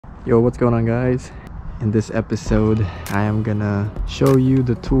Yo, what's going on, guys? In this episode I am gonna show you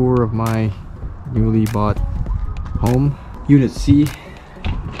the tour of my newly bought home, Unit C.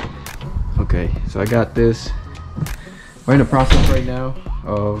 Okay, so I got this. We're in the process right now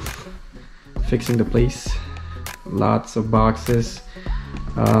of fixing the place. Lots of boxes.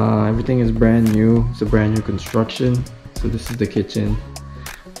 Everything is brand new. It's a brand new construction. So this is the kitchen,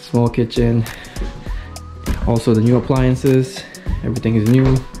 small kitchen. Also the new appliances. Everything is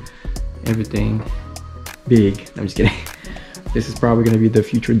new. Everything big. I'm just kidding. This is probably gonna be the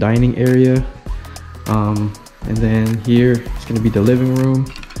future dining area. And then here it's gonna be the living room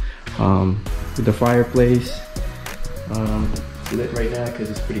with the fireplace. It's lit right now because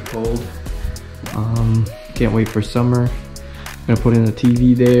it's pretty cold. Can't wait for summer. I'm gonna put in a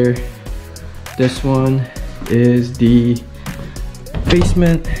TV there. This one is the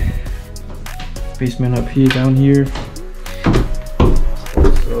basement. Basement up here, down here.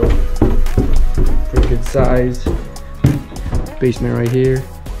 So pretty good size. Basement right here.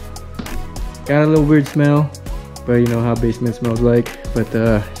 Got a little weird smell, but you know how basement smells like. But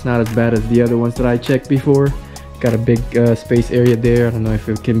it's not as bad as the other ones that I checked before. Got a big space area there. I don't know if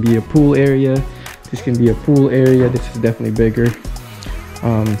it can be a pool area. This can be a pool area. This is definitely bigger.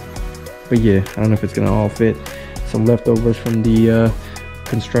 But yeah, I don't know if it's gonna all fit. Some leftovers from the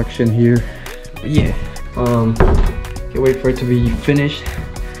construction here. But yeah, can't wait for it to be finished.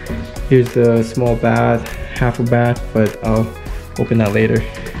 Here's the small bath, half a bath, but I'll open that later.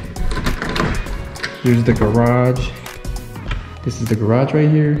 Here's the garage. This is the garage right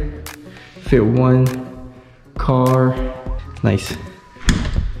here. Fit one car. Nice.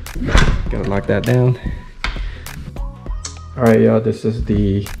 Gotta lock that down. All right, y'all, this is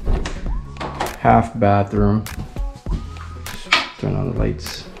the half bathroom. Turn on the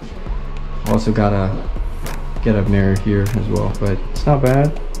lights. Also gotta get a mirror here as well, but it's not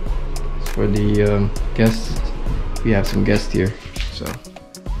bad. It's for the guests. We have some guests here, so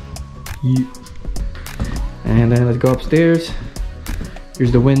yeah. And then let's go upstairs.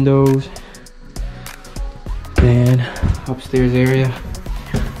 Here's the windows and upstairs area.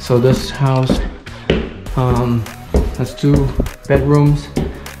 So this house has 2 bedrooms,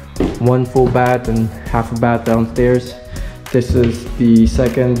 1 full bath and half a bath downstairs. This is the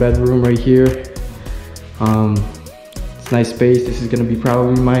 2nd bedroom right here. It's nice space. This is gonna be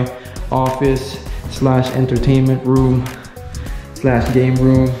probably my office / entertainment room / game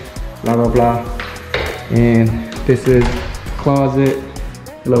room, blah blah blah. And this is closet.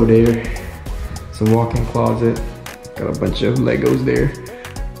 Hello there. It's a walk-in closet. Got a bunch of Legos there.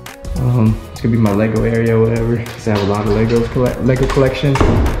 It's gonna be my Lego area or whatever, because I have a lot of Lego collection.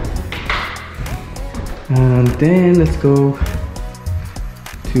 And then let's go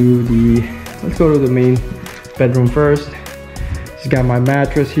to the main bedroom first. Just got my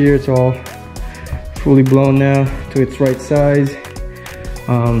mattress here. It's all fully blown now to its right size.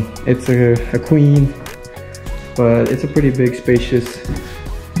 It's a queen, but it's a pretty big, spacious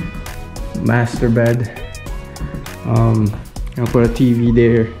master bed. I'll put a TV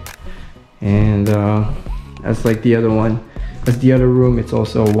there, and that's like the other one. That's the other room. It's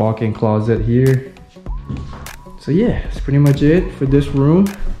also a walk-in closet here. So yeah, that's pretty much it for this room.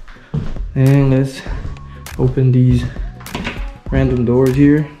 And let's open these random doors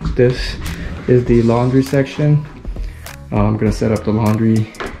here. This is the laundry section. I'm gonna set up the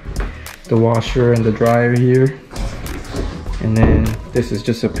laundry, the washer and the dryer here. And then this is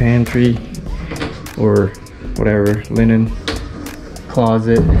just a pantry or whatever, linen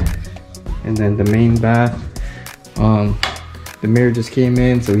closet. And then the main bath. The mirror just came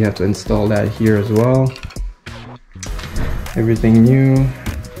in, so we have to install that here as well. Everything new.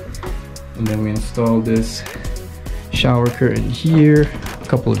 And then we installed this shower curtain here a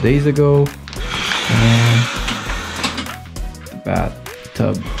couple of days ago. And the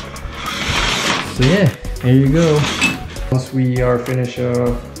bathtub. So yeah, there you go. Once we are finished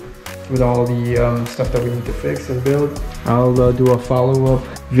with all the stuff that we need to fix and build, I'll do a follow-up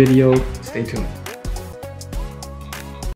video. Stay tuned.